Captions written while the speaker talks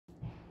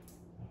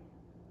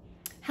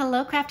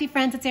Hello crafty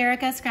friends, it's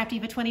Erica,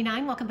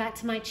 Scrapdiva29. Welcome back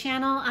to my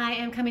channel. I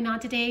am coming on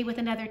today with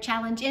another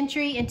challenge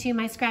entry into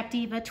my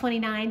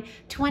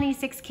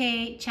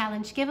Scrapdiva2926K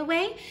challenge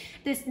giveaway.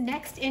 This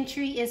next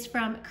entry is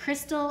from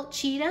Crystal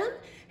Cheatham.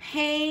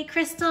 Hey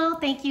Crystal,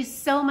 thank you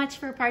so much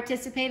for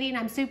participating.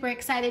 I'm super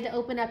excited to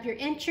open up your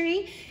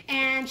entry.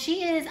 And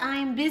she is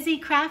I'm Busy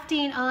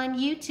Crafting on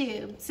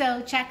YouTube.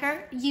 So check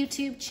her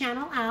YouTube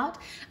channel out.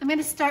 I'm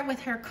gonna start with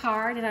her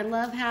card, and I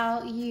love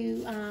how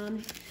you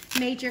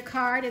made your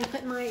card and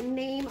put my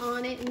name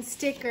on it and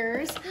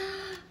stickers.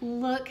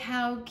 Look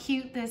how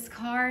cute this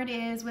card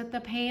is with the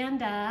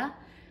panda.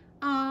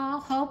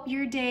 Oh, hope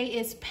your day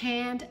is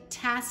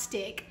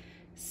pantastic.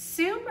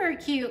 Super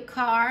cute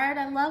card.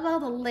 I love all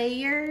the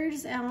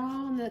layers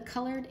and the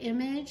colored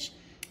image.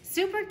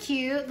 Super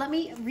cute. Let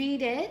me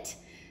read it.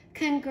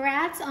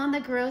 Congrats on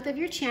the growth of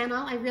your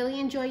channel. I really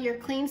enjoy your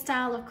clean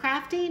style of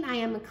crafting. I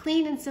am a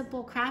clean and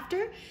simple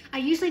crafter. I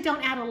usually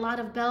don't add a lot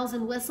of bells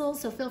and whistles,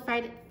 so feel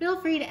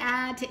free to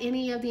add to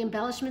any of the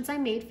embellishments I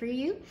made for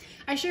you.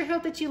 I sure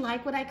hope that you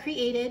like what I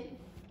created.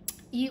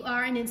 You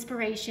are an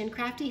inspiration.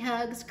 Crafty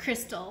hugs,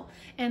 Crystal.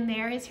 And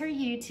there is her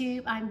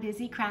YouTube, I'm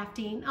Busy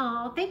Crafting.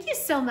 Oh, thank you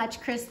so much,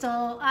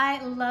 Crystal.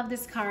 I love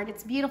this card.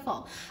 It's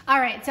beautiful.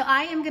 All right, so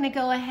I am gonna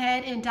go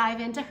ahead and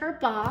dive into her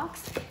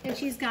box, and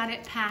she's got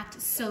it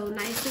packed so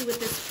nicely with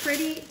this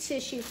pretty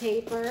tissue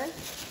paper.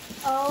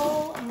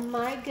 Oh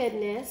my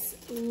goodness,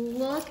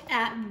 look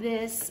at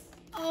this.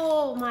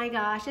 Oh my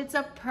gosh, it's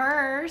a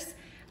purse.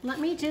 Let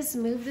me just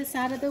move this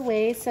out of the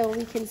way so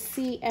we can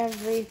see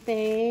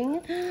everything.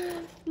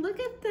 Look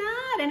at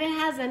that, and it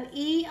has an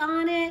E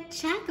on it.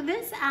 Check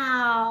this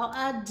out,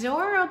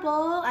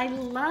 adorable, I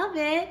love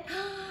it.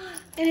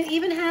 And it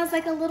even has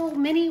like a little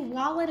mini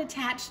wallet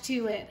attached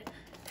to it.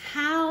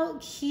 How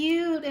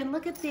cute, and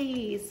look at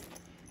these.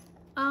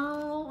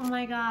 Oh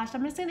my gosh,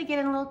 I'm just gonna get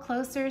in a little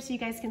closer so you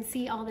guys can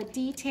see all the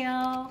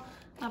detail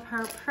of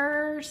her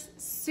purse.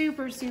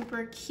 Super,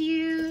 super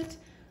cute.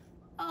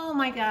 Oh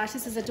my gosh,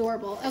 this is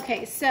adorable.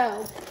 Okay,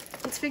 so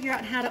let's figure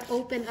out how to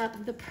open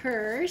up the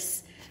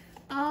purse.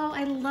 Oh,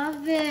 I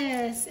love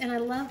this, and I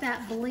love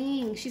that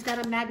bling. She's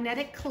got a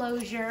magnetic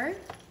closure,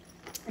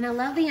 and I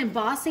love the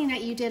embossing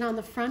that you did on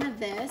the front of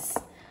this.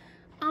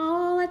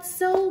 Oh, that's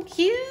so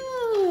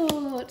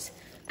cute.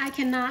 I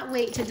cannot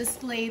wait to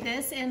display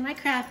this in my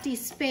crafty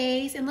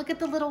space. And look at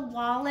the little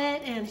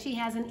wallet, and she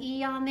has an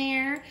E on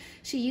there.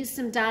 She used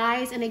some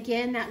dies, and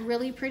again, that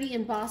really pretty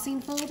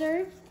embossing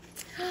folder.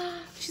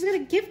 She's got a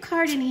gift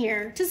card in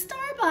here to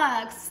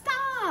Starbucks.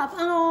 Stop.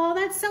 Oh,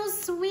 that's so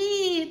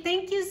sweet.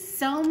 Thank you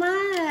so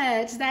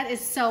much. That is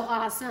so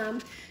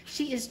awesome.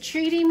 She is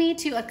treating me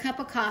to a cup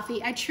of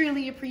coffee. I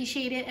truly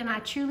appreciate it, and I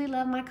truly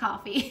love my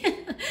coffee.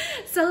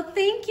 So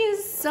thank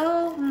you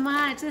so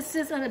much. This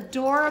is an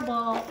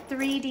adorable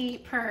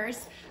 3D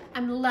purse.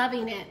 I'm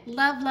loving it.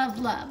 Love, love,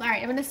 love. All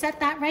right, I'm going to set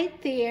that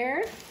right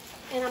there,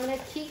 and I'm going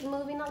to keep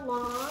moving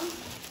along.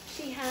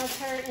 She has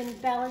her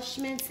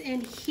embellishments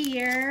in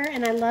here,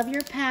 and I love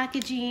your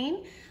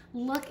packaging.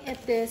 Look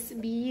at this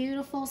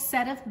beautiful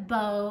set of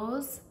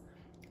bows.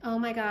 Oh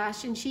my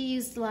gosh, and she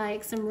used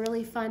like some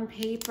really fun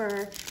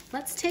paper.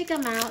 Let's take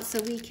them out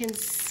so we can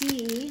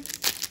see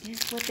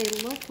what they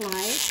look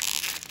like.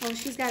 Oh,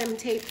 she's got them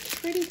taped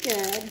pretty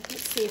good.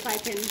 Let's see if I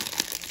can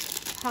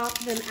pop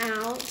them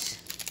out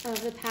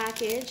of the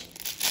package.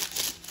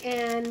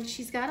 And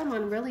she's got them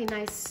on really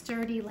nice,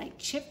 sturdy, like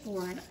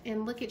chipboard.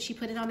 And look at, she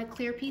put it on a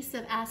clear piece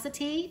of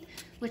acetate,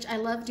 which I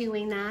love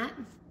doing that.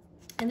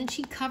 And then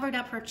she covered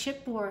up her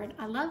chipboard.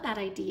 I love that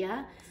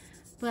idea.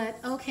 But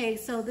okay,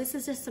 so this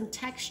is just some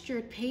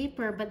textured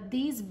paper, but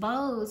these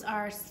bows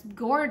are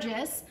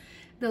gorgeous.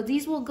 Though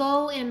these will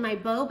go in my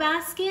bow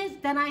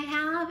basket that I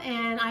have,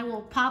 and I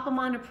will pop them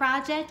on a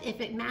project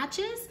if it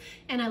matches.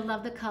 And I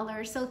love the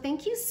color. So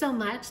thank you so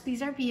much.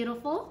 These are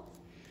beautiful.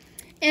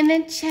 And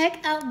then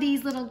check out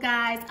these little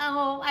guys.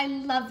 Oh, I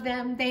love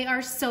them. They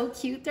are so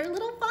cute. They're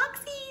little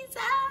foxies.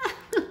 Ah.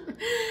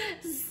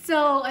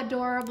 So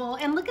adorable.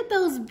 And look at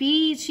those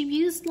beads. She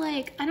used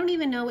like, I don't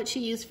even know what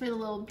she used for the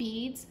little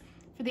beads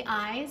for the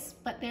eyes,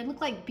 but they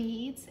look like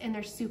beads, and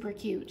they're super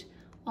cute.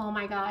 Oh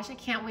my gosh, I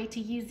can't wait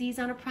to use these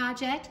on a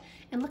project.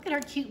 And look at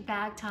her cute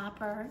bag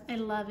topper. I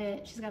love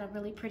it. She's got a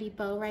really pretty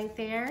bow right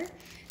there.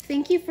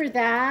 Thank you for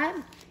that.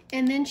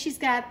 And then she's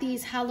got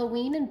these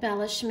Halloween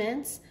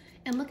embellishments.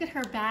 And look at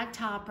her bag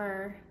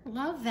topper.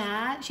 Love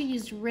that. She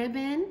used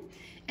ribbon,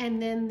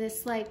 and then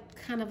this like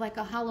kind of like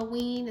a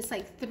Halloween. It's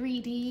like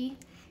 3D.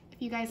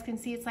 If you guys can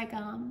see, it's like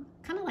kind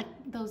of like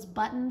those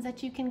buttons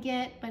that you can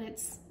get, but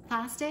it's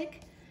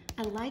plastic.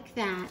 I like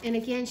that. And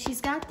again,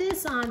 she's got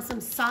this on some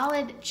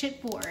solid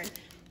chipboard.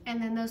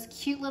 And then those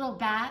cute little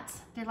bats,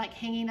 they're like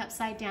hanging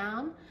upside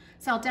down.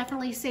 So I'll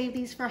definitely save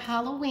these for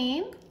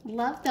Halloween.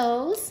 Love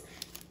those.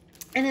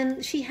 And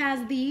then she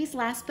has these,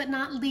 last but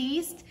not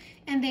least,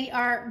 and they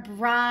are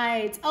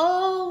brides.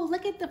 Oh,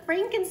 look at the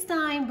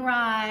Frankenstein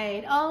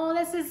bride. Oh,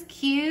 this is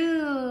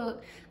cute.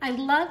 I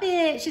love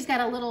it. She's got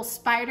a little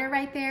spider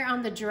right there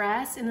on the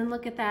dress, and then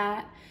look at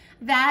that.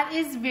 That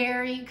is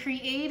very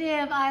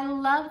creative. I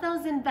love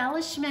those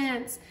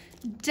embellishments.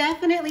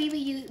 Definitely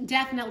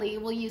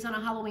will use on a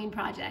Halloween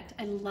project.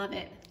 I love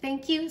it.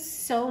 Thank you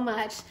so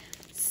much.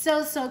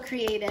 So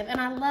creative.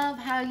 And I love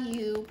how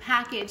you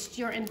packaged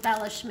your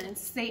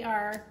embellishments. They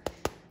are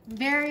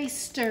very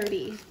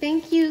sturdy.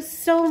 Thank you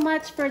so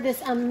much for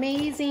this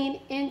amazing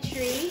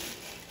entry.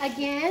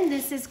 Again,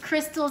 this is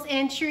Crystal's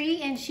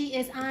entry, and she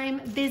is I'm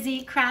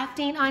Busy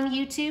Crafting on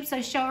YouTube,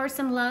 so show her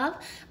some love.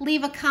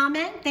 Leave a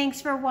comment.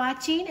 Thanks for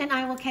watching, and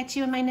I will catch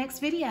you in my next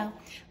video.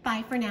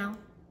 Bye for now.